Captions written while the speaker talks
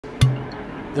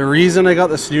The reason I got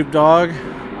the Snoop Dogg.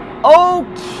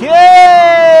 Okay,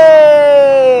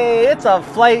 it's a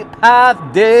flight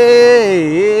path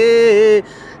day.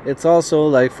 It's also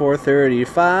like 4:30,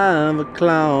 5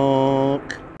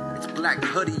 o'clock. It's Black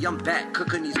Hoody, I'm back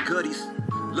cooking these goodies.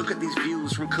 Look at these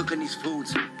views from cooking these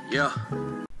foods. Yeah.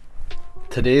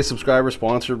 Today's subscriber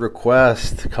sponsored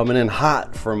request coming in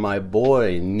hot from my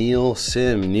boy Neil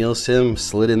Sim. Neil Sim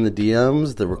slid in the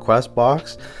DMs, the request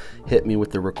box, hit me with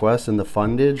the request and the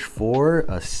fundage for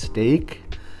a steak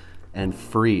and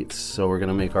frites. So we're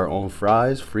gonna make our own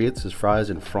fries. Frites is fries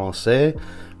in Francais.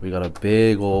 We got a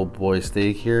big old boy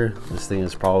steak here. This thing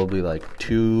is probably like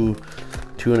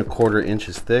 2.25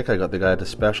 inches thick. I got the guy to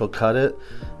special cut it,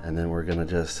 and then we're gonna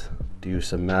just do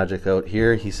some magic out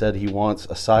here. He said he wants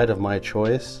a side of my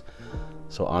choice,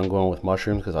 so I'm going with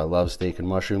mushrooms because I love steak and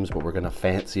mushrooms, but we're gonna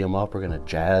fancy them up. We're gonna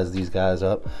jazz these guys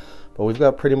up. But we've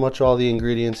got pretty much all the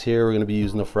ingredients here. We're gonna be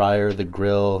using the fryer, the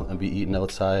grill, and be eating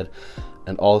outside.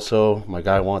 And also, my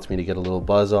guy wants me to get a little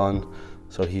buzz on,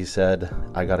 so he said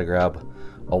I gotta grab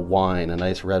a wine, a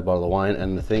nice red bottle of wine.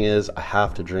 And the thing is, I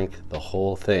have to drink the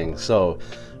whole thing. So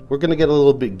we're gonna get a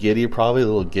little bit giddy, probably a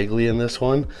little giggly in this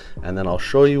one, and then I'll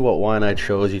show you what wine I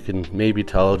chose. You can maybe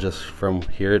tell just from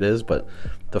here it is, but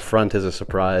the front is a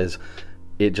surprise.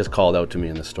 It just called out to me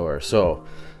in the store. So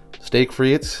steak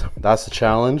frites, that's the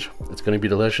challenge. It's gonna be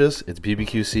delicious. It's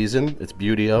BBQ season, it's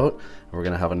beauty out, and we're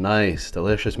gonna have a nice,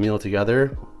 delicious meal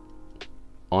together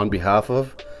on behalf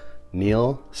of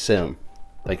Neil Sim.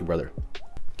 Thank you, brother.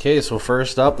 Okay, so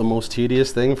first up, the most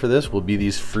tedious thing for this will be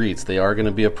these frites. They are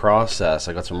gonna be a process.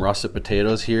 I got some russet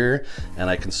potatoes here,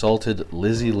 and I consulted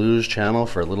Lizzie Lou's channel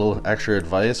for a little extra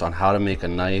advice on how to make a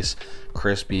nice,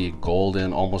 crispy,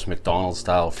 golden, almost McDonald's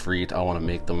style frite. I wanna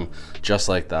make them just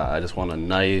like that. I just want a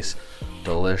nice,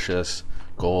 delicious,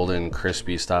 golden,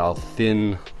 crispy style,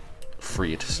 thin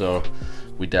frite. So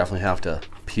we definitely have to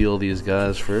peel these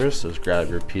guys first. So just grab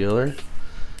your peeler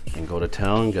and go to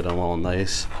town, get them all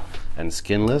nice and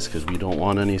skinless because we don't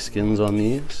want any skins on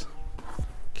these.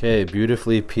 Okay,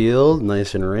 beautifully peeled,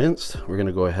 nice and rinsed. We're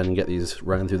gonna go ahead and get these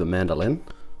running through the mandolin.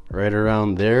 Right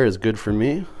around there is good for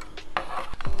me.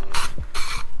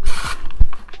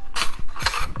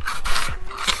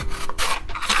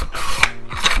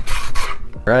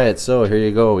 Right, so here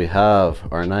you go. We have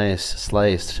our nice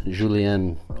sliced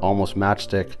julienne, almost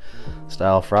matchstick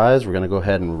style fries. We're gonna go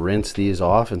ahead and rinse these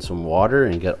off in some water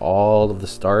and get all of the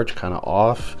starch kind of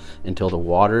off until the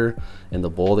water in the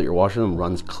bowl that you're washing them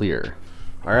runs clear.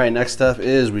 All right, next step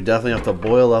is we definitely have to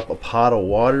boil up a pot of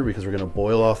water because we're gonna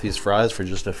boil off these fries for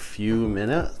just a few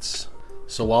minutes.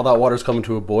 So while that water's coming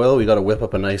to a boil, we gotta whip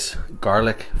up a nice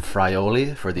garlic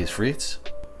frioli for these frites.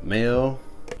 Mayo,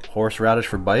 horseradish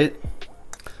for bite,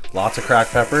 lots of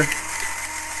cracked pepper.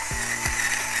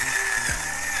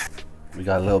 We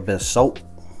got a little bit of salt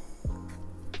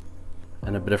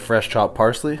and a bit of fresh chopped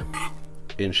parsley.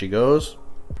 In she goes.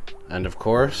 And of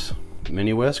course,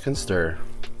 mini whisk and stir.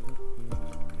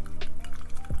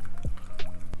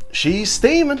 She's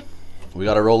steaming. We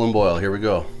got a roll and boil, here we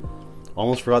go.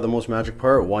 Almost forgot the most magic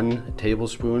part, 1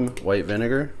 tablespoon white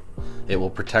vinegar. It will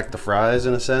protect the fries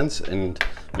in a sense and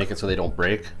make it so they don't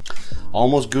break.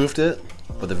 Almost goofed it,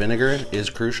 but the vinegar is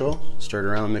crucial. Stir it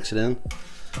around, mix it in,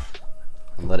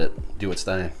 and let it do its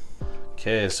thing.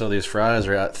 Okay, so these fries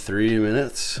are at 3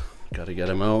 minutes. Gotta get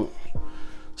them out.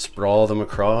 Sprawl them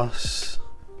across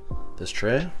this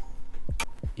tray.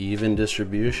 Even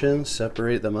distribution,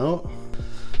 separate them out.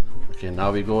 Okay,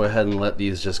 now we go ahead and let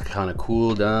these just kind of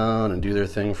cool down and do their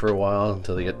thing for a while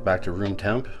until they get back to room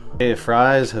temp. Okay,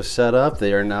 fries have set up.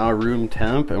 They are now room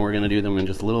temp, and we're gonna do them in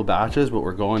just little batches, but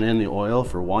we're going in the oil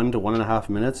for 1 to 1.5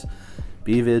 minutes.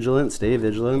 Be vigilant, stay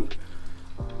vigilant.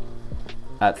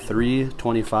 At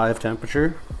 325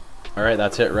 temperature. All right,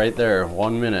 that's it right there,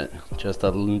 1 minute. Just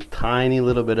a tiny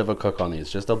little bit of a cook on these,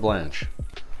 just a blanch.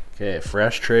 Okay,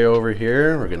 fresh tray over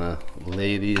here. We're gonna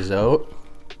lay these out.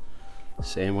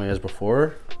 Same way as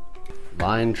before.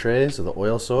 Line tray so the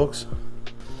oil soaks.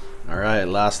 All right,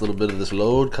 last little bit of this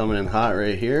load coming in hot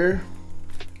right here.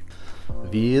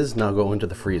 These now go into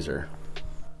the freezer.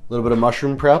 A little bit of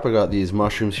mushroom prep. I got these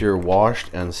mushrooms here washed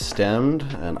and stemmed,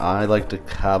 and I like to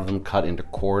have them cut into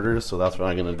quarters, so that's what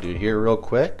I'm gonna do here real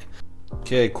quick.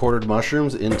 Okay, quartered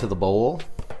mushrooms into the bowl.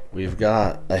 We've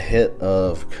got a hit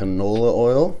of canola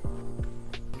oil,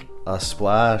 a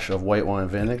splash of white wine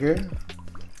vinegar,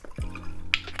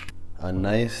 a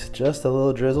nice, just a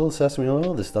little drizzle of sesame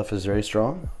oil. This stuff is very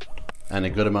strong. And a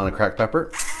good amount of cracked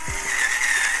pepper.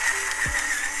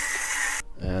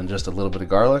 And just a little bit of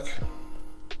garlic.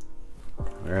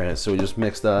 All right, so we just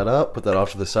mix that up, put that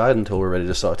off to the side until we're ready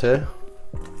to saute.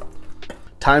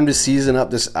 Time to season up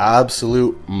this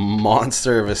absolute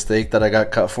monster of a steak that I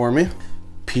got cut for me.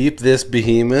 Peep this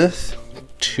behemoth,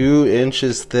 2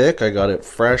 inches thick. I got it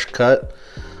fresh cut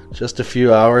just a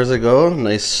few hours ago.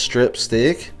 Nice strip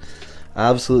steak,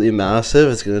 absolutely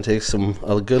massive. It's gonna take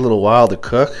a good little while to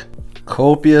cook.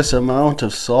 Copious amount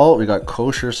of salt. We got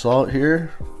kosher salt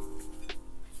here.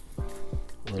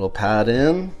 A little pat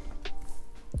in.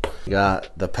 We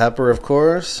got the pepper, of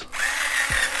course.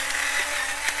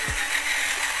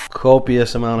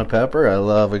 Copious amount of pepper. I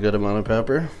love a good amount of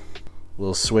pepper.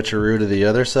 We'll switcheroo to the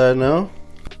other side now.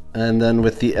 And then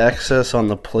with the excess on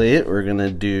the plate, we're gonna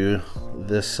do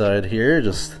this side here.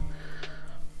 Just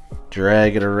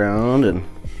drag it around and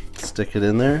stick it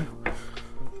in there.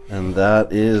 And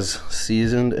that is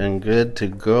seasoned and good to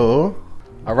go.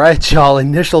 All right, y'all,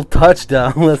 initial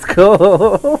touchdown. Let's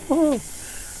go.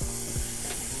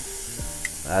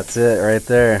 That's it right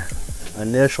there.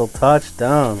 Initial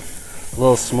touchdown. A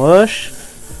little smush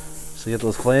so get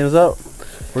those flames up.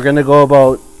 We're gonna go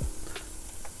about,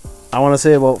 I want to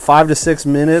say about 5 to 6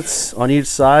 minutes on each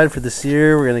side for the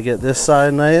sear. We're gonna get this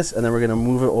side nice, and then we're gonna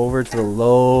move it over to the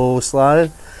low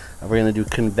slide, and we're gonna do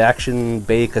convection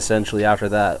bake essentially after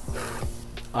that.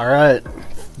 All right,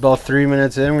 about 3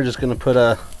 minutes in, we're just gonna put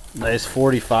a nice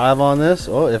 45 on this.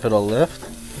 Oh, if it'll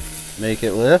lift, make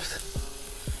it lift.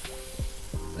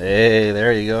 Hey,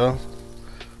 there you go.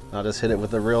 I'll just hit it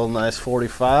with a real nice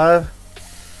 45.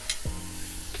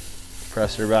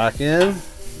 Press her back in.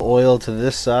 Oil to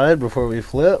this side before we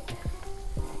flip.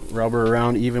 Rub her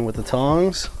around even with the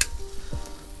tongs.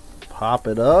 Pop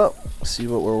it up. See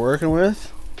what we're working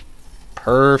with.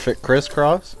 Perfect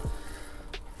crisscross.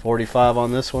 45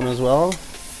 on this one as well.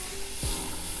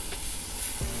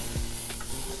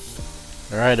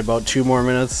 All right, about 2 more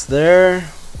minutes there.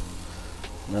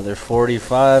 Another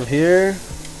 45 here.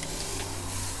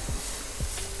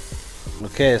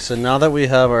 Okay, so now that we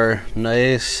have our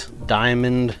nice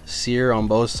diamond sear on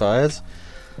both sides,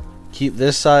 keep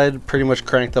this side pretty much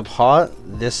cranked up hot,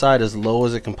 this side as low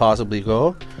as it can possibly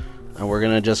go, and we're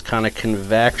gonna just kind of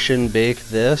convection bake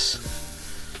this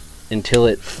until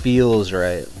it feels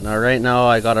right. Now right now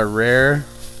I got a rare.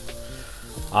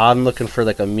 I'm looking for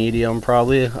like a medium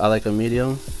probably. I like a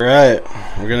medium. All right,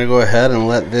 we're gonna go ahead and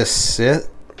let this sit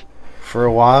for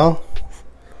a while,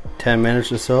 10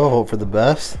 minutes or so, hope for the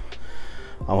best.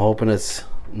 I'm hoping it's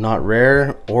not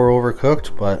rare or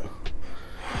overcooked, but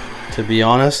to be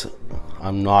honest,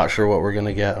 I'm not sure what we're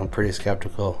gonna get. I'm pretty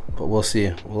skeptical, but we'll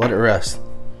see. We'll let it rest.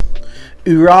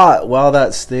 Alright, while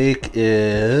that steak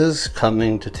is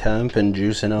coming to temp and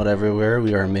juicing out everywhere,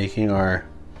 we are making our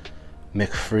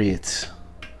McFrites.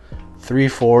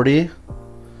 340,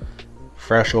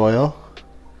 fresh oil,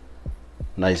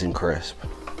 nice and crisp.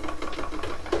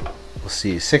 We'll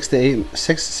see, 6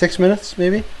 minutes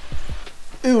maybe.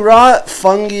 Alright,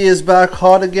 fungi is back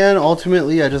hot again.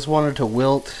 Ultimately, I just wanted to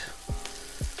wilt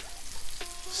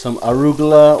some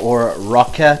arugula or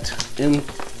roquette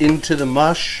into the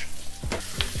mush.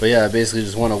 But yeah, I basically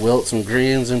just want to wilt some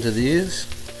greens into these,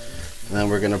 and then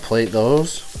we're gonna plate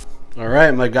those. All right,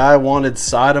 my guy wanted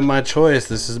side of my choice.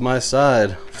 This is my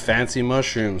side. Fancy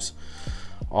mushrooms.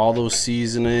 All those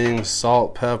seasonings,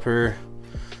 salt, pepper,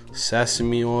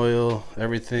 sesame oil,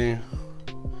 everything.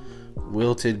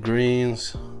 Wilted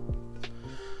greens,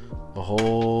 a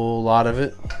whole lot of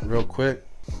it, real quick.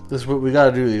 This is what we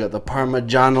gotta do. You got the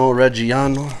Parmigiano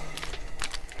Reggiano.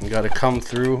 You gotta come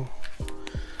through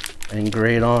and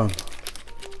grate on.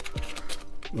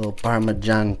 Little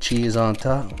Parmesan cheese on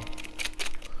top,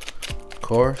 of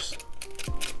course.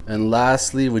 And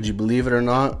lastly, would you believe it or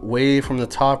not, way from the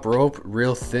top rope,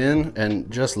 real thin and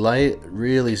just light,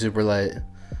 really super light.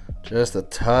 Just a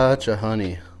touch of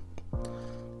honey.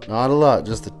 Not a lot,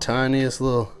 just the tiniest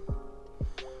little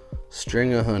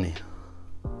string of honey.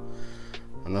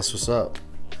 And that's what's up.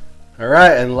 All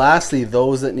right, and lastly,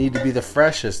 those that need to be the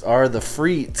freshest are the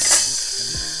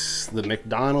Frites. The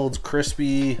McDonald's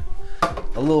crispy,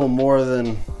 a little more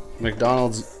than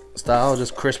McDonald's style,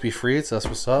 just crispy Frites, that's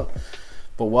what's up.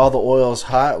 But while the oil is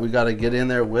hot, we gotta get in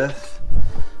there with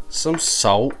some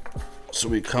salt. So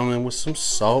we come in with some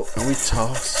salt and we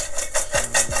toss.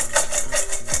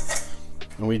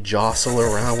 And we jostle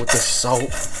around with the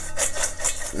salt,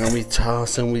 and we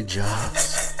toss and we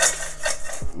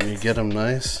joss, and we get them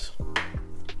nice.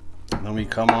 And then we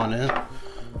come on in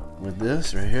with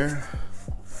this right here.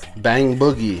 Bang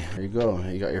boogie. There you go.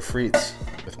 You got your Frites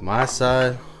with my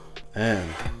side and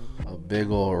a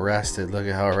big old rested. Look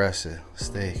at how rested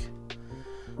steak.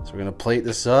 So we're gonna plate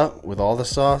this up with all the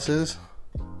sauces.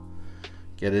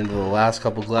 Get into the last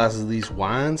couple glasses of these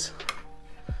wines.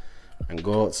 And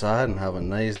go outside and have a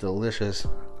nice, delicious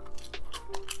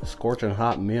scorching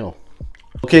hot meal.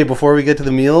 Okay, before we get to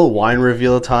the meal, wine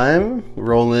reveal time.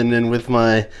 Rolling in with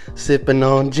my sipping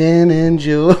on gin and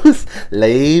juice,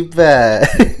 laid back.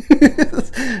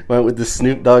 Went with the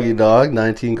Snoop Doggy Dogg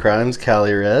 19 Crimes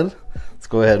Cali Red. Let's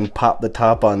go ahead and pop the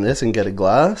top on this and get a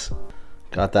glass.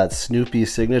 Got that Snoopy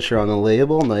signature on the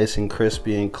label, nice and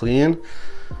crispy and clean.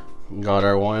 Got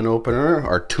our wine opener,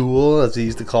 our tool, as they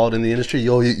used to call it in the industry.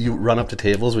 You run up to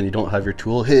tables when you don't have your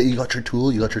tool. Hey, you got your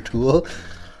tool, you got your tool.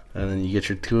 And then you get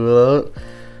your tool out.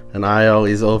 And I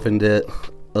always opened it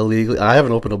illegally. I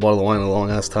haven't opened a bottle of wine in a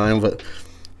long ass time, but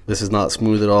this is not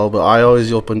smooth at all. But I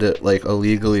always opened it like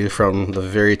illegally from the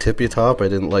very tippy top. I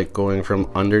didn't like going from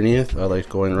underneath. I like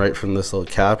going right from this little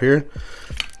cap here.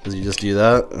 Because you just do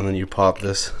that, and then you pop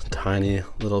this tiny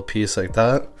little piece like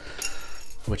that,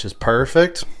 which is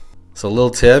perfect. So a little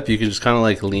tip, you can just kind of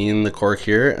like lean the cork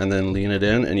here and then lean it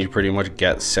in, and you pretty much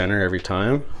get center every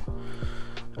time.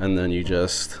 And then you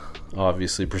just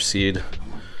obviously proceed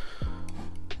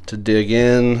to dig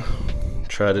in,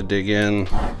 try to dig in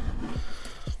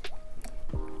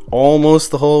almost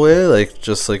the whole way, like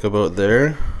just like about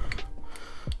there.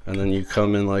 And then you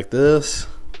come in like this,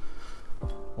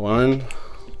 one,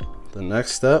 the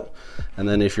next step. And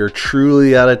then if you're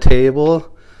truly at a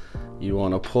table, you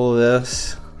want to pull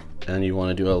this and you want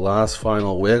to do a last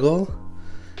final wiggle,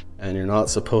 and you're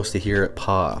not supposed to hear it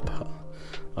pop.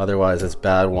 Otherwise, it's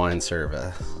bad wine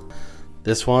service.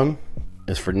 This one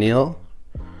is for Neil.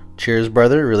 Cheers,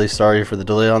 brother. Really sorry for the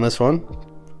delay on this one.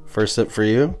 First sip for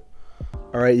you.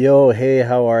 All right, yo, hey,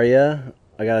 how are ya?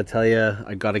 I gotta tell you,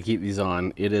 I gotta keep these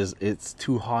on. It's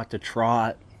too hot to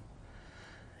trot.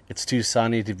 It's too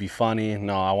sunny to be funny.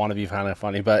 No, I want to be kind of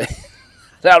funny, but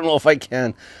I don't know if I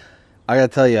can. I gotta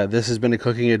tell you, this has been a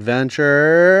cooking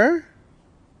adventure.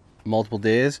 Multiple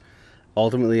days.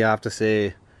 Ultimately, I have to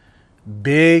say,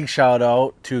 big shout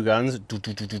out, Two Guns,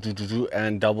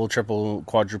 and double, triple,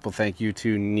 quadruple thank you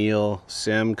to Neil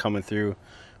Sim coming through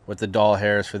with the doll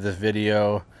hairs for this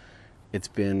video. It's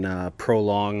been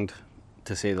prolonged,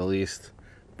 to say the least,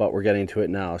 but we're getting to it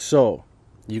now. So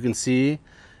you can see,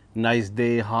 nice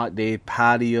day, hot day,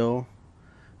 patio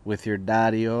with your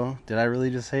daddy-o. Did I really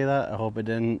just say that? I hope I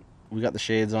didn't. We got the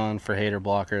shades on for hater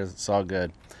blockers. It's all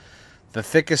good. The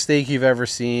thickest steak you've ever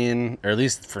seen, or at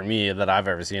least for me, that I've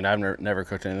ever seen. I've never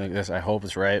cooked anything like this. I hope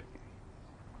it's right.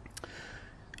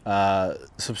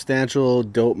 Substantial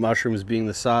dope mushrooms being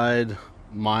the side.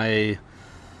 My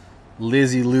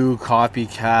Lizzie Lou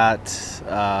copycat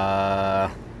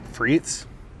Frites.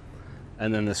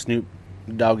 And then the Snoop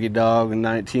Doggy Dogg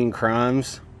 19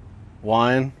 Crimes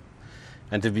wine.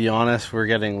 And to be honest, we're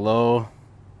getting low.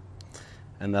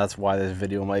 And that's why this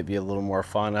video might be a little more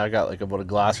fun. I got like about a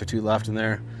glass or two left in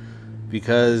there,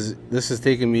 because this has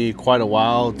taken me quite a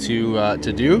while to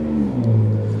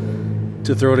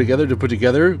throw together, to put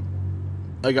together.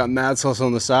 I got mad sauce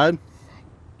on the side.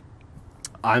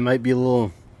 I might be a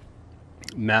little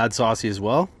mad saucy as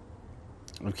well.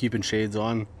 I'm keeping shades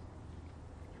on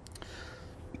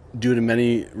due to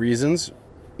many reasons,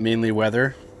 mainly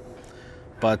weather.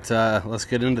 But let's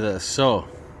get into this. So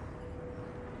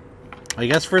I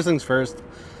guess first things first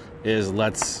is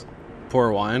let's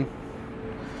pour wine.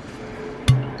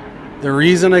 The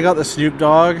reason I got the Snoop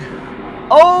Dogg,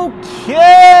 okay,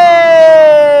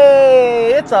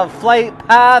 it's a flight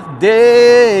path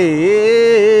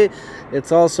day.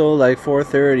 It's also like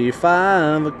 4:30,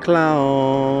 5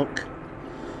 o'clock.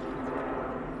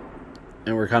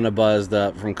 And we're kind of buzzed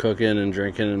up from cooking and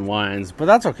drinking and wines, but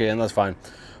that's okay and that's fine.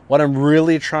 What I'm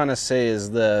really trying to say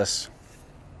is this.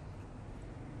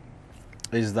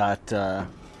 Is that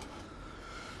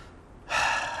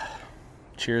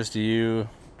cheers to you,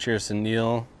 cheers to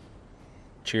Neil,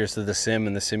 cheers to the sim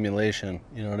and the simulation,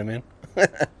 you know what I mean?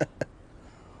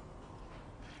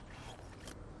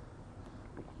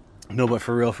 No, but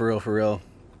for real,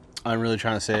 I'm really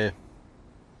trying to say,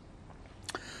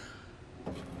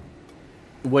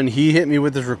 when he hit me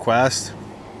with his request,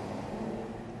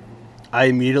 I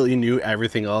immediately knew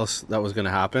everything else that was going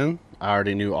to happen. I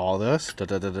already knew all this, but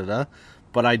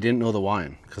I didn't know the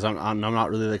wine, because I'm not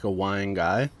really like a wine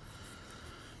guy.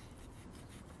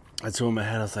 And so in my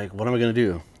head, I was like, what am I going to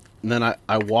do? And then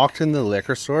I walked in the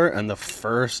liquor store, and the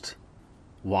first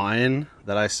wine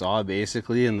that I saw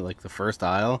basically in like the first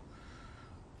aisle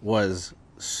was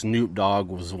Snoop Dogg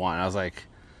was wine. I was like,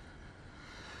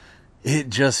 it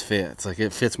just fits. Like,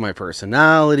 it fits my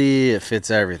personality. It fits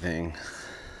everything.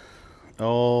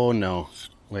 Oh, no.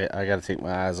 Wait, I got to take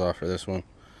my eyes off for this one.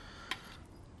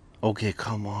 Okay,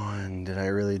 come on. Did I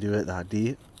really do it that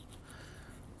deep?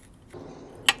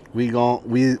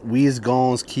 We's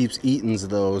Gons keeps eating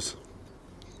those.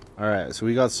 All right, so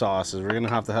we got sauces. We're gonna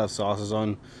have to have sauces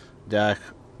on deck.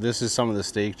 This is some of the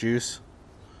steak juice.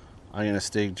 I'm gonna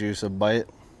steak juice a bite.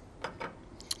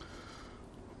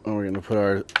 And we're gonna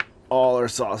put all our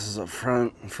sauces up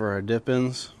front for our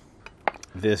dip-ins.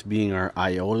 This being our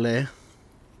aioli.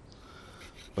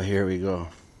 But here we go.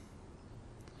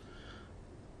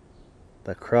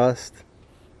 The crust,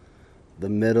 the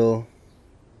middle,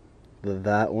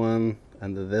 that one,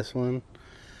 and this one.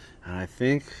 And I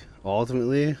think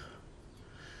ultimately,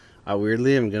 I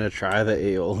weirdly am gonna try the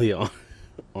aioli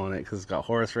on it because it's got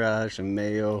horseradish and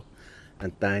mayo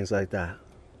and things like that.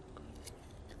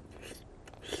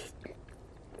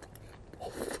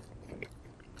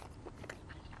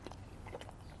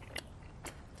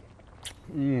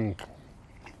 Mmm.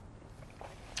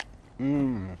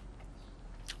 Mmm.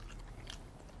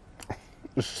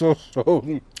 It's so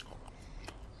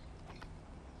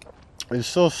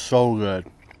good.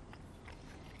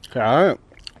 Okay, all right.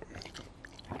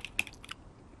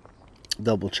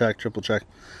 Double check, triple check.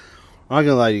 I'm not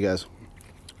gonna lie to you guys.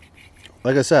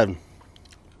 Like I said,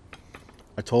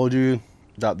 I told you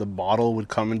that the bottle would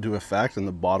come into effect, and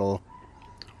the bottle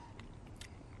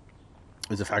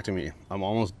is affecting me. I'm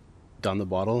almost done the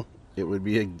bottle. It would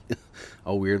be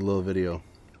a weird little video.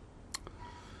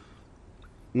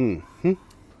 Mm-hmm.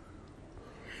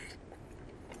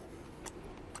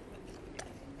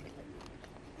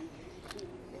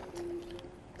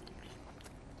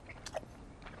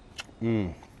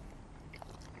 Mm.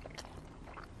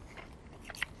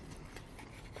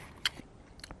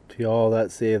 To y'all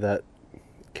that say that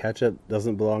ketchup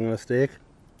doesn't belong on a steak,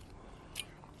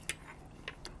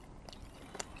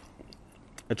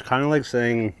 it's kind of like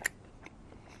saying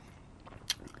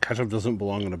ketchup doesn't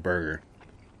belong on a burger.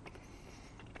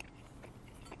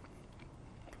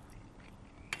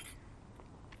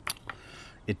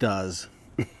 It does.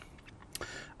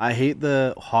 I hate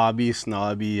the hobby,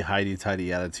 snobby,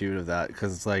 hidey-tidy attitude of that,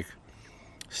 because it's like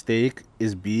steak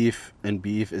is beef and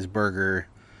beef is burger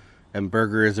and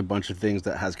burger is a bunch of things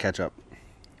that has ketchup.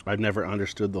 I've never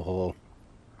understood the whole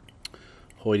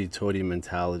hoity-toity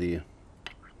mentality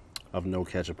of no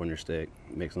ketchup on your steak.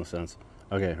 It makes no sense.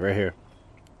 Okay, right here.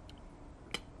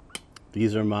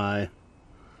 These are my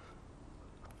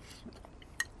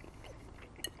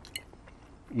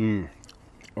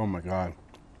oh my god,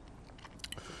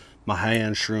 my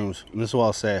high-end shrooms. And this is what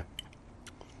I'll say.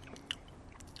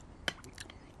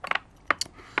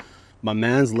 My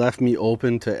man's left me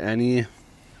open to any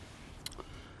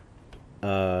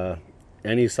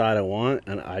side I want,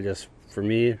 and I just, for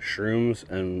me, shrooms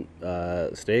and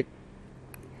steak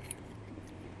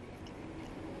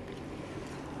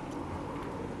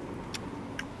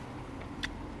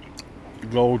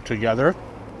go together,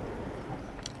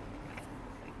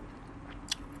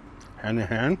 hand in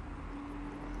hand.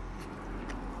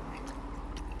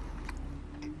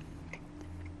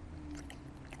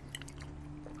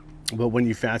 But when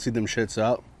you fancy them shits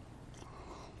up,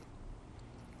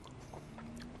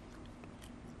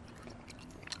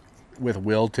 with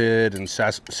wilted and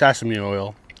sesame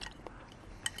oil,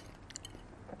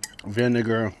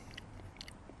 vinegar,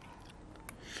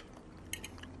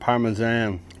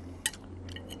 parmesan,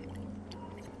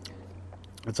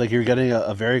 it's like you're getting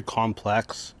a very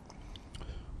complex,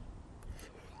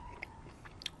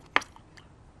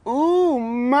 ooh,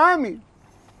 mommy,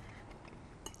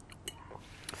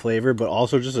 flavor, but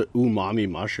also just an umami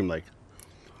mushroom, like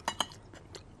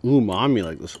umami.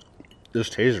 Like this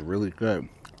tastes really good,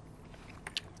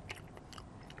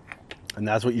 and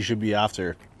that's what you should be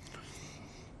after,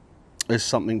 is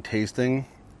something tasting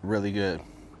really good.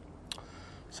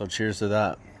 So cheers to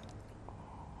that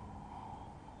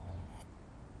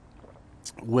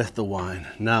with the wine.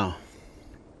 Now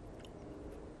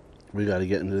we got to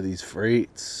get into these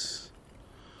frites.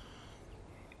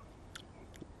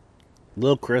 A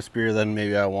little crispier than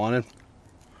maybe I wanted.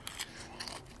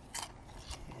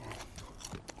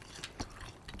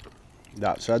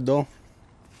 That said though,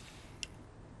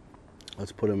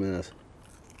 let's put them in this.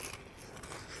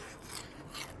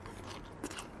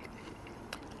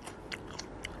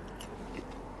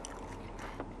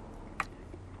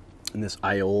 In this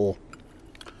aioli.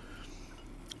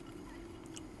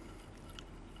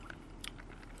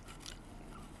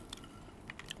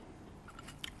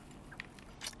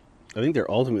 I think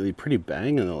they're ultimately pretty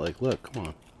banging though. Like, look, come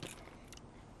on.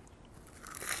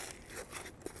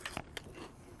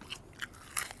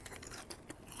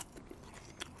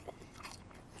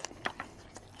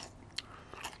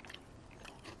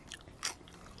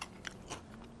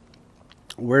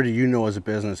 Where do you know as a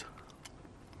business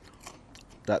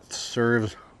that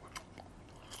serves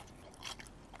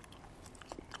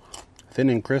thin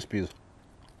and crispies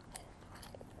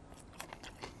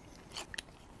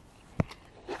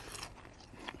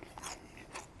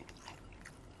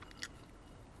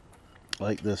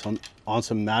like this on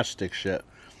some matchstick shit.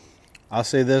 I'll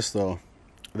say this though,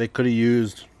 they could have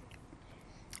used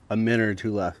a minute or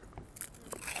two left.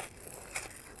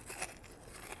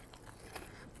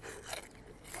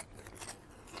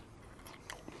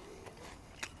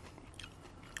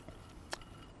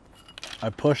 I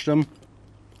pushed them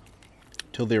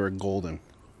till they were golden.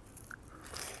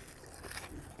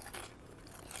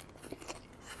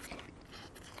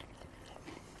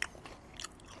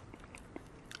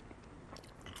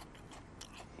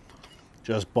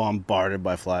 Just bombarded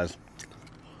by flies.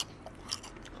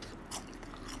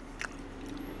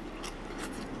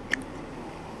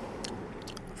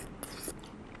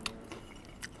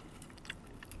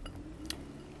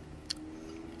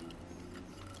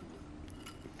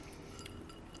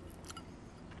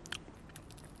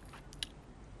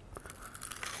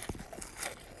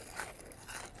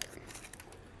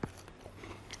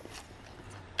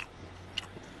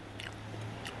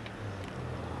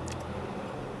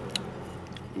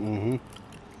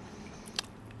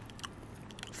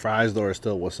 Fries though are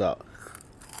still what's up.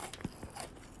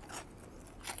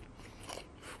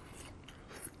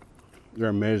 They're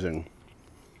amazing.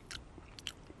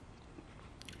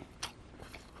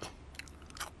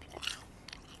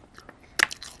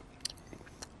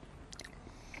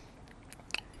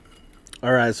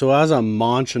 All right, so as I'm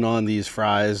munching on these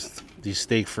fries, these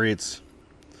steak frites,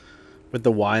 with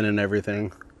the wine and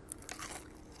everything,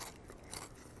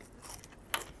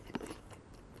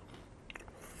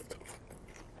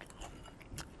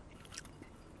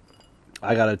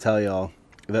 I gotta tell y'all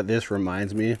that this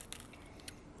reminds me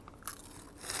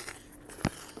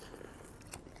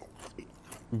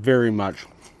very much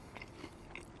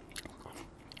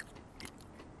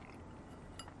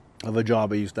of a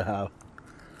job I used to have.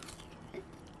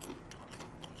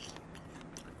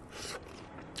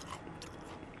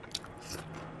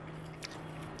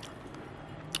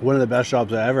 One of the best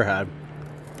jobs I ever had.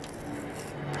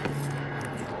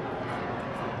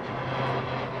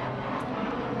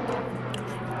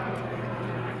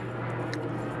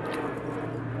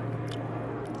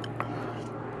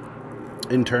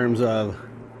 In terms of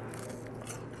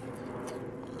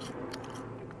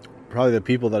probably the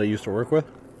people that I used to work with.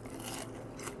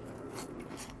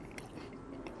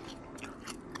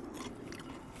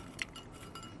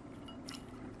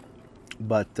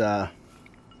 But I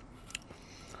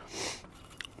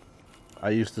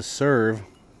used to serve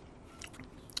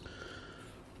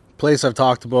place I've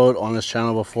talked about on this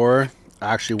channel before,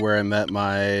 actually where I met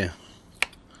my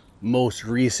most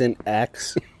recent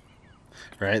ex.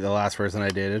 Right, the last person I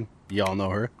dated. Y'all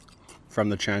know her from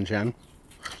the Chan Chan.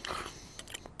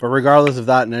 But regardless of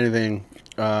that and anything,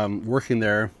 working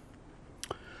there,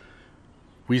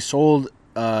 we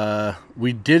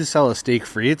did sell a steak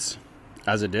frites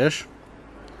as a dish.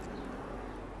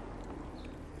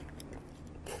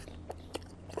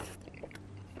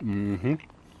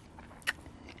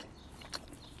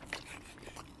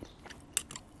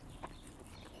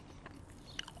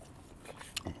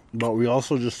 But we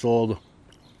also just sold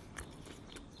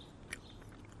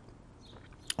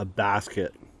a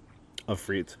basket of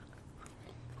frites.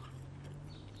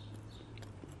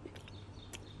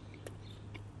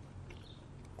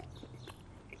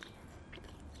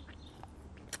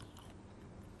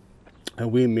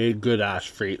 And we made good ass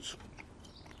frites.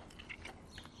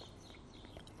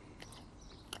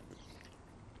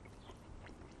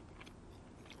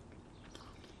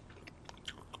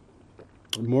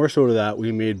 More so to that,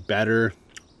 we made better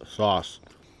sauce.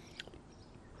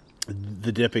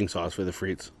 The dipping sauce for the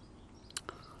frites.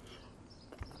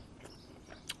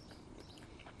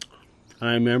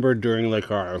 I remember during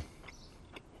like our,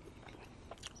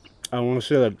 I want to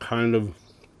say like kind of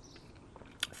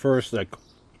first like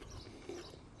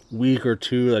week or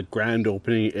two, like grand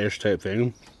opening ish type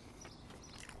thing.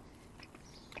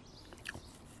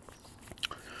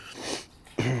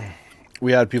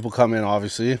 We had people come in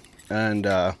obviously, and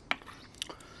I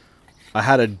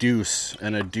had a deuce,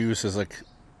 and a deuce is like,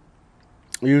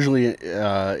 usually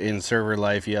in server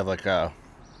life you have like a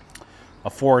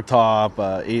 4 top,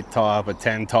 a 8 top, a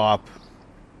 10 top,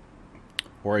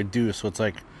 or a deuce. So it's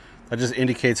like, that just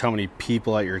indicates how many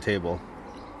people at your table.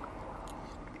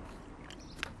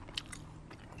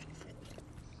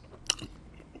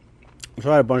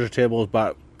 So I had a bunch of tables,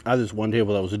 but I had this one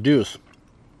table that was a deuce.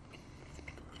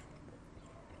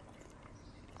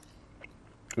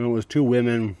 And it was 2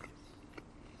 women.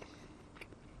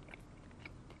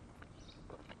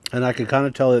 And I could kind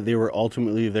of tell that they were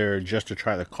ultimately there just to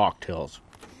try the cocktails.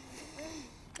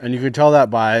 And you could tell that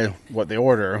by what they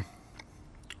order.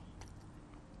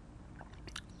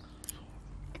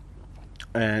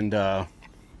 And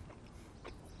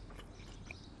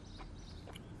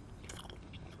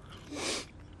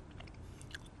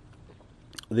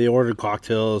they ordered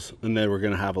cocktails, and then we're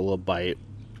gonna have a little bite.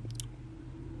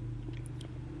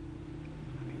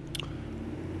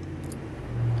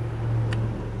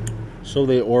 So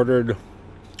they ordered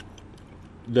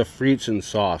the frites and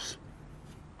sauce.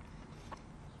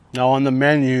 Now on the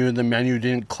menu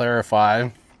didn't clarify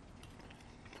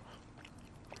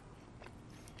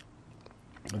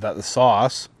that the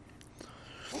sauce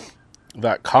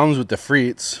that comes with the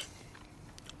frites,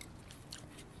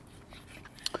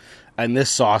 and this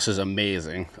sauce is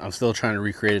amazing. I'm still trying to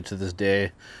recreate it to this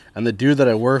day. And the dude that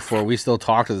I work for, we still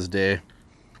talk to this day.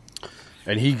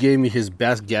 And he gave me his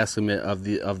best guesstimate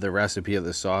of the recipe of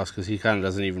the sauce, because he kind of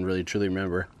doesn't even really truly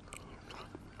remember,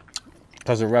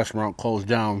 because the restaurant closed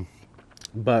down.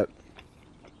 But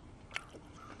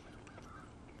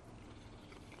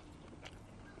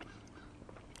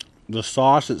the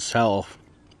sauce itself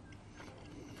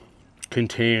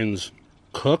contains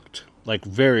cooked, like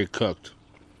very cooked,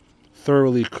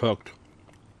 thoroughly cooked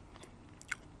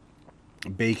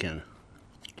bacon.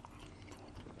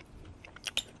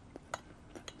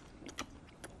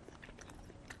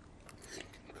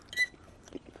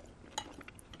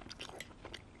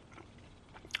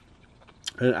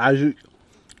 And as you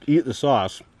eat the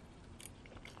sauce,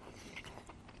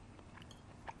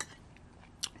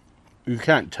 you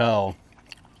can't tell,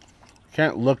 you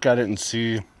can't look at it and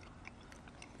see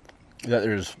that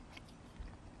there's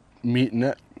meat in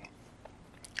it.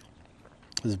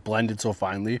 It's blended so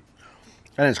finely.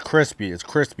 And it's crispy. It's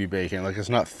crispy bacon. Like, it's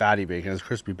not fatty bacon. It's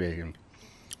crispy bacon.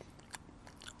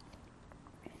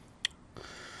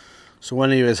 So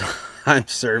anyways, I'm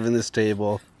serving this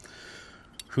table,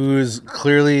 who's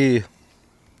clearly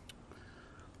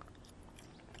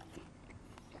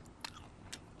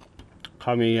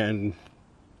coming in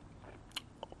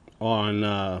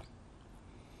on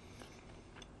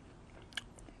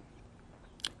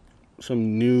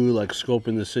some new, like,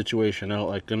 scoping the situation out,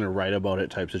 like, gonna write about it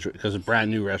type situation, because it's a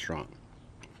brand new restaurant.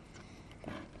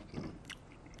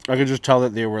 I could just tell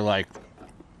that they were, like,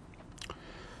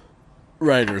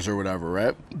 writers or whatever,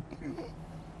 right?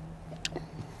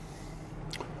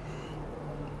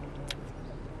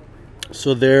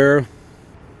 So they're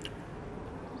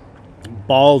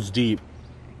balls deep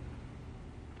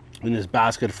in this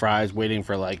basket of fries, waiting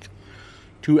for, like,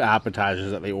 2 appetizers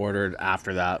that they ordered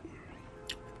after that.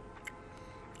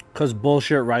 Because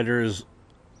bullshit writers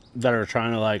that are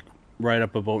trying to, like, write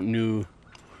up about new,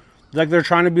 like, they're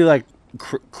trying to be, like,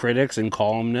 critics and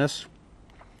columnists.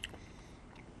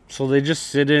 So they just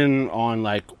sit in on,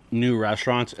 like, new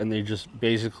restaurants, and they just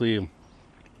basically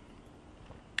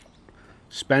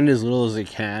spend as little as they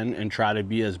can and try to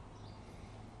be as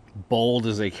bold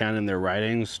as they can in their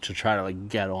writings to try to, like,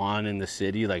 get on in the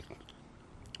city, like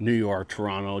New York,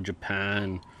 Toronto,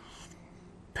 Japan,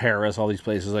 Paris, all these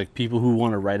places. Like, people who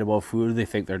want to write about food, they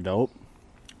think they're dope.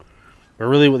 But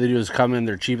really what they do is come in,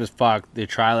 they're cheap as fuck, they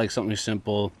try, like, something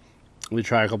simple, they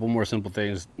try a couple more simple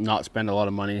things, not spend a lot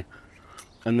of money,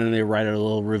 and then they write a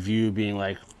little review being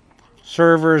like,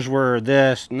 servers were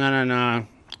this, no,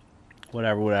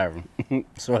 whatever.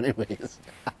 So anyways,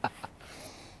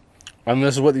 and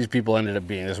this is what these people ended up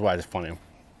being. This is why it's funny.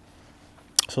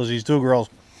 So these 2 girls,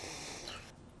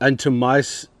 and to my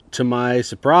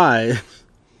surprise,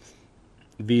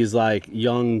 these, like,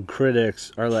 young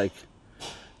critics are like,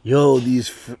 yo, these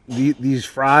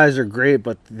fries are great,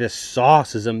 but this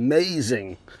sauce is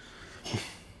amazing.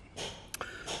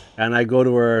 And I go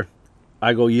to her,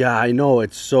 I go, yeah, I know,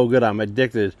 it's so good, I'm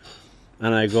addicted.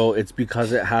 And I go, it's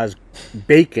because it has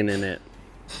bacon in it.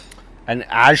 And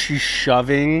as she's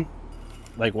shoving,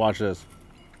 like, watch this.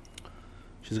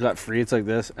 She's got frites like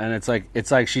this, and it's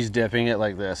like she's dipping it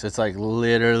like this. It's like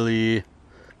literally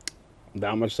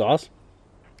that much sauce.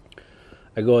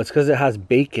 I go, it's because it has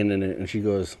bacon in it. And she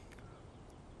goes,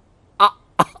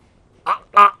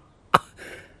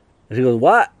 And she goes,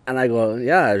 what? And I go,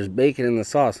 yeah, there's bacon in the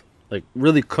sauce. Like,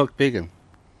 really cooked bacon.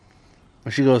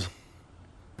 And she goes,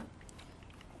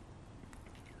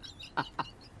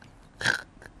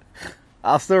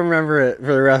 I'll still remember it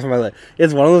for the rest of my life.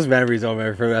 It's one of those memories I'll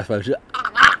remember for the rest of my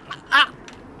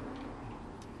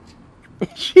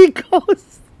life. She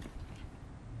goes,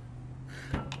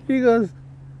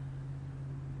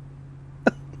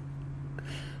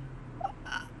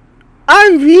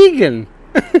 I'm vegan.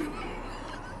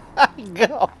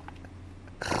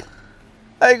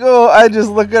 I just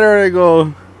look at her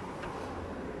and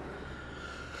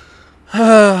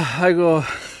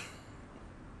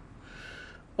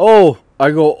oh,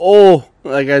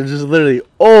 like, I just literally,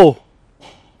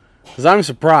 because I'm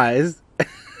surprised.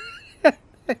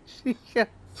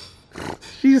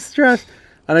 She's stressed,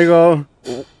 and I go,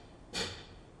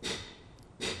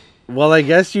 Well, I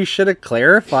guess you should have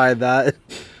clarified that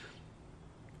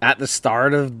at the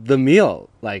start of the meal.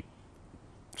 Like,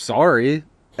 sorry.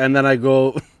 And then I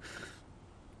go,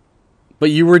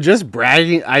 but you were just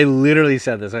bragging. I literally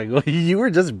said this. I go, you were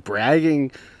just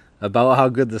bragging about how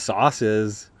good the sauce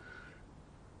is.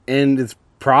 And it's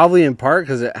probably in part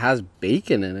because it has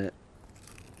bacon in it.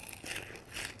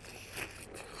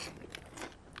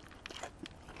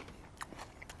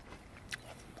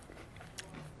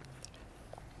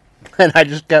 And I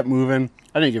just kept moving.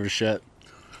 I didn't give a shit.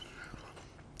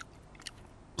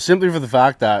 Simply for the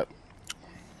fact that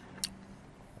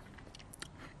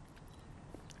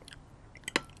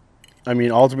I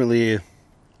mean, ultimately,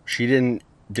 she didn't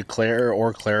declare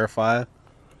or clarify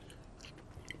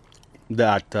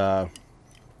that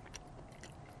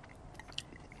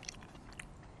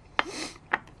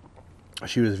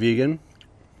she was vegan.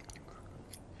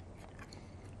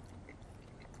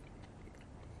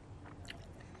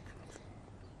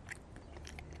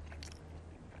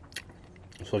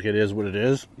 It's like, it is what it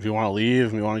is. If you want to leave,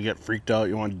 if you want to get freaked out,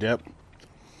 you want to dip,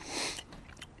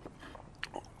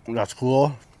 that's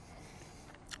cool.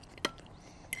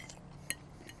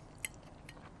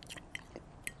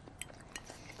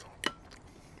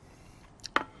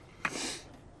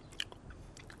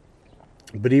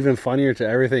 But even funnier to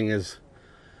everything is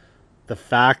the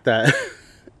fact that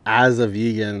as a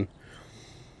vegan,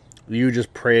 you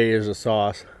just praise the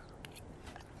sauce.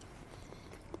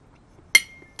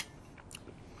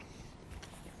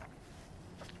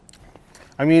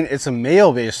 I mean, it's a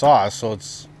mayo-based sauce, so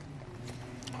it's...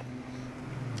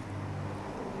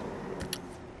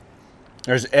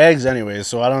 There's eggs anyways,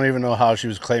 so I don't even know how she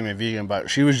was claiming vegan, but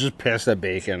she was just pissed at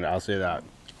bacon, I'll say that.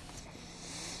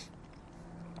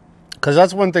 Because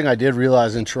that's one thing I did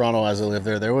realize in Toronto as I lived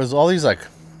there. There was all these, like,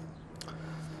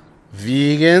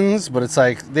 vegans, but it's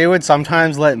like, they would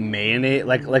sometimes let mayonnaise,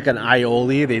 like an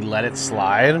aioli, they'd let it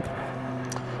slide.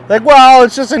 Like, well,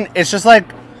 it's just like,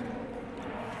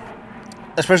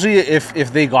 especially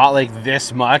if they got, like,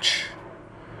 this much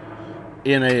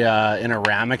in a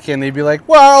ramekin, they'd be like,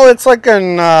 well, it's like a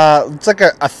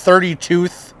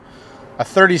 32th, a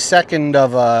 32nd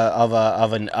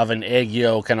of an egg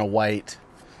yolk kind of white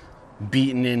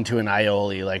beaten into an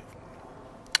aioli. Like,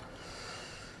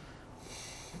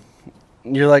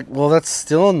 you're like, well, that's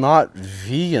still not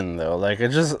vegan though. Like, it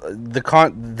just,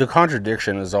 the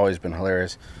contradiction has always been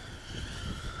hilarious.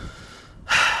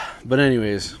 But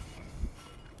anyways,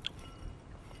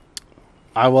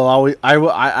 I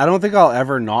don't think I'll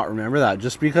ever not remember that,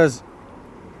 just because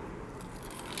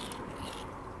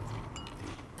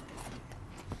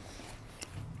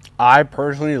I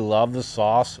personally love the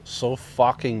sauce so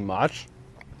fucking much.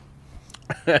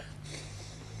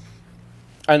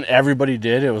 And everybody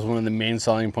did. It was one of the main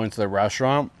selling points of the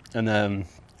restaurant. And then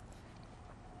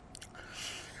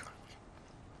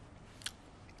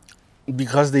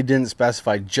because they didn't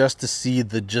specify, just to see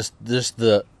the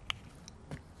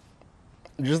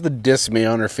the dismay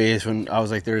on her face when I was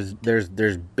like,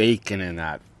 there's bacon in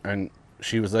that. And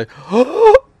she was like,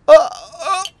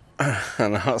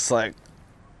 and I was like,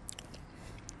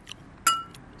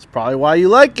 probably why you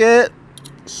like it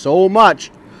so much.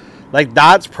 Like,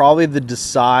 that's probably the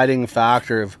deciding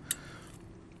factor of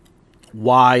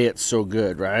why it's so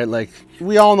good, right? Like,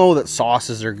 we all know that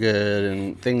sauces are good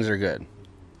and things are good.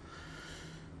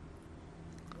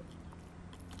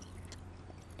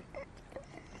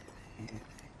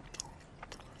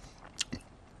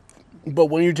 But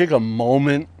when you take a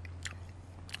moment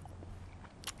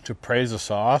to praise the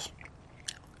sauce,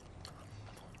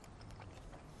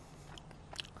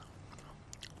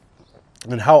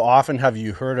 and how often have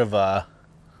you heard of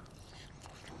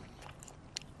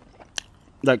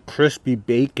like crispy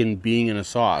bacon being in a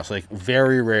sauce? Like,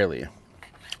 very rarely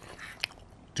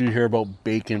do you hear about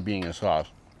bacon being a sauce.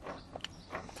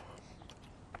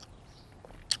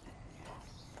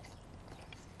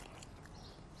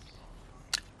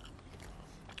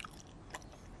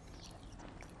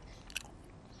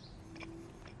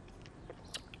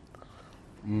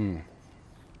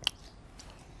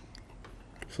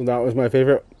 So that was my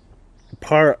favorite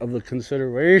part of the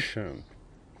consideration.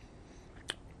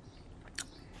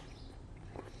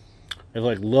 It's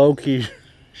like, low-key,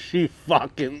 she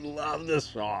fucking loved the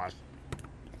sauce.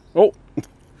 Oh.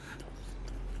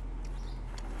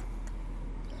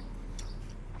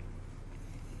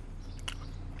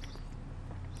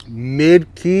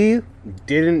 Mid-key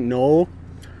didn't know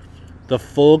the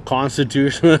full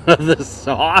constitution of the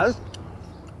sauce.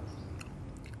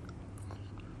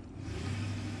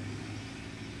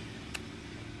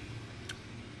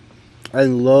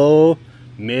 And low,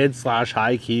 mid /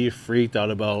 high key freaked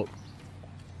out about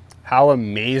how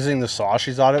amazing the sauce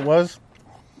she thought it was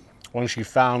when she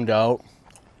found out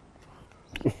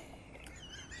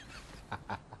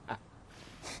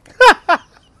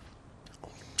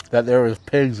that there was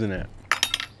pigs in it.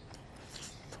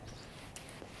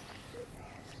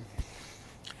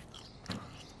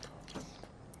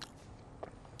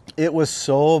 It was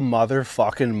so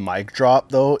motherfucking mic drop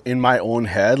though in my own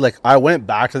head. Like I went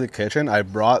back to the kitchen, I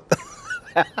brought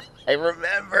I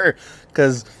remember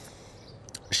because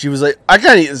she was like, I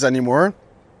can't eat this anymore.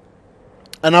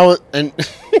 And I was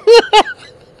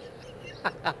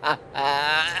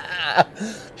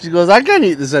she goes, I can't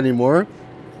eat this anymore.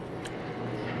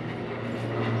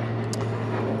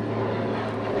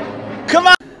 Come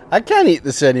on, I can't eat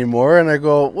this anymore. And I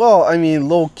go, well, I mean,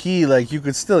 low key, like you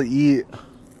could still eat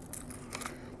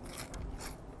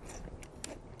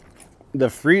the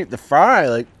fry,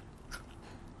 like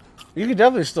you could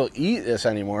definitely still eat this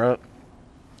anymore,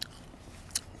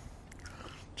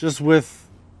 just with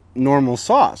normal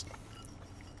sauce.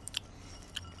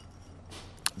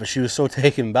 But she was so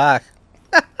taken back.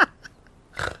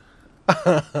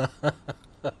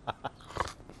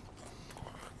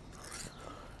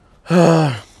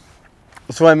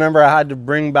 So I remember I had to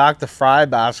bring back the fry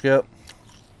basket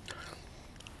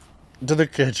to the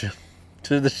kitchen,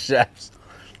 to the chefs,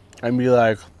 and be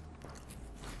like,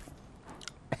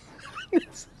 this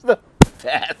is the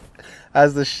best.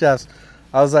 As the chefs,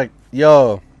 I was like,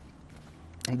 yo,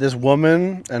 this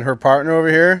woman and her partner over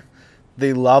here,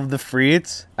 they love the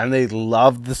frites and they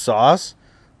loved the sauce.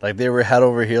 Like they were head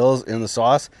over heels in the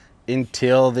sauce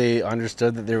until they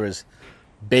understood that there was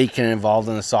bacon involved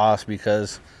in the sauce,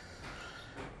 because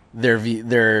they're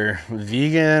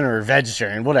vegan or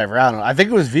vegetarian, whatever. I don't know. I think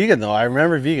it was vegan though. I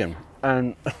remember vegan.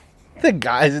 And the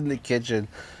guys in the kitchen,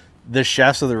 the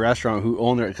chefs of the restaurant who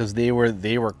owned it, because they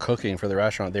were cooking for the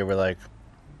restaurant, they were like,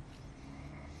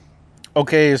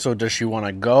 okay, so does she want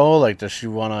to go? Like, does she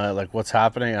want to, like, what's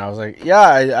happening? And I was like, yeah,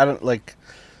 I don't, like,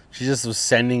 she just was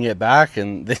sending it back.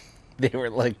 And they were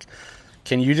like,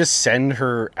 can you just send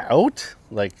her out,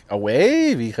 like,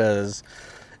 away? Because,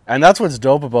 and that's what's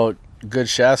dope about good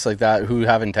chefs like that who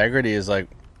have integrity, is like,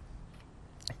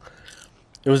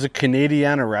 it was a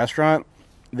Canadiana restaurant.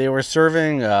 They were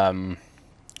serving,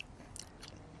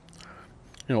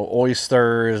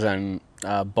 oysters and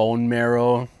bone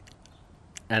marrow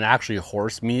and actually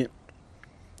horse meat.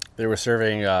 They were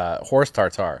serving horse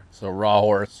tartare, so raw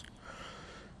horse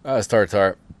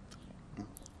tartare.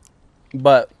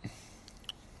 But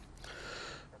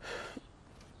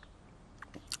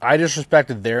I just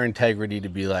respected their integrity to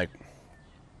be like,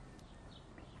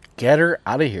 get her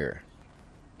out of here.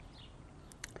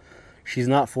 She's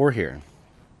not for here.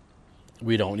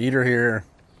 We don't need her here.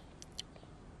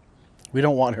 We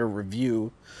don't want her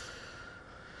review.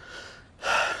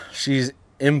 She's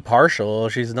impartial.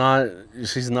 She's not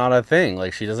a thing.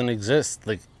 Like, she doesn't exist,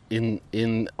 like,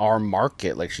 in our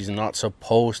market. Like, she's not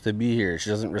supposed to be here.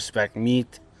 She doesn't respect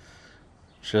meat.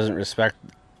 She doesn't respect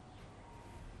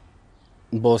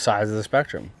both sides of the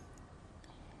spectrum.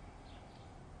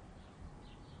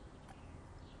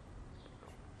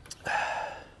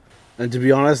 And to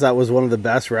be honest, that was one of the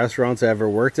best restaurants I ever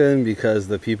worked in, because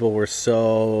the people were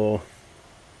so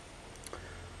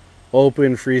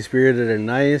open, free-spirited, and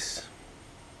nice.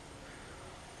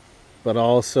 But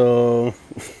also,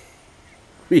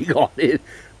 we got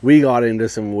into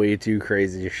some way too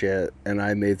crazy shit, and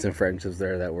I made some friendships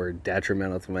there that were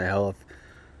detrimental to my health,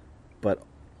 but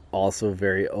also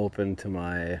very open to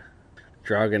my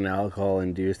drug and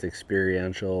alcohol-induced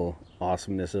experiential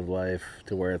awesomeness of life,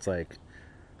 to where it's like,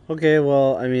 okay,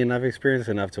 well, I mean, I've experienced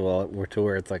enough to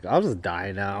where it's like, I'll just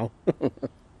die now.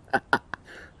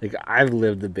 Like, I've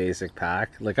lived the basic pack.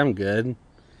 Like, I'm good.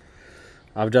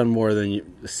 I've done more than you.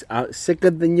 Sicker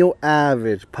than your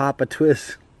average. Pop a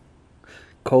twist.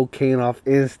 Cocaine off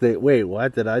instant. Wait,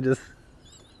 what? Did I just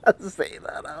say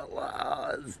that out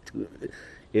loud?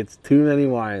 It's too many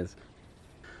wines.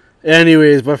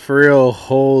 Anyways, but for real,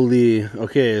 holy.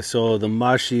 Okay, so the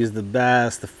mushi's the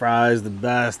best. The fries the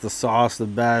best. The sauce the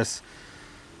best.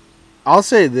 I'll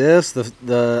say this.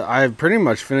 I've pretty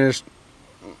much finished,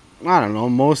 I don't know,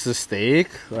 most of the steak.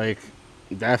 Like,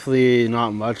 definitely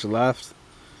not much left.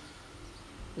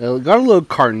 It got a little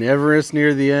carnivorous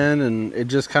near the end, and it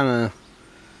just kind of,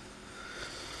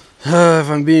 if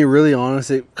I'm being really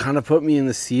honest, it kind of put me in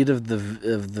the seat of the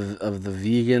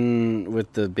vegan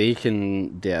with the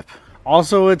bacon dip.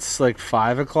 Also, it's like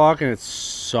 5 o'clock and it's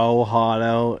so hot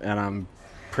out, and I'm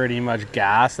pretty much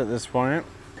gassed at this point.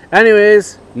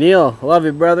 Anyways, Neil, love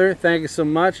you, brother. Thank you so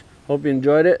much. Hope you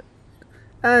enjoyed it.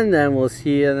 And then we'll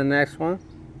see you in the next one.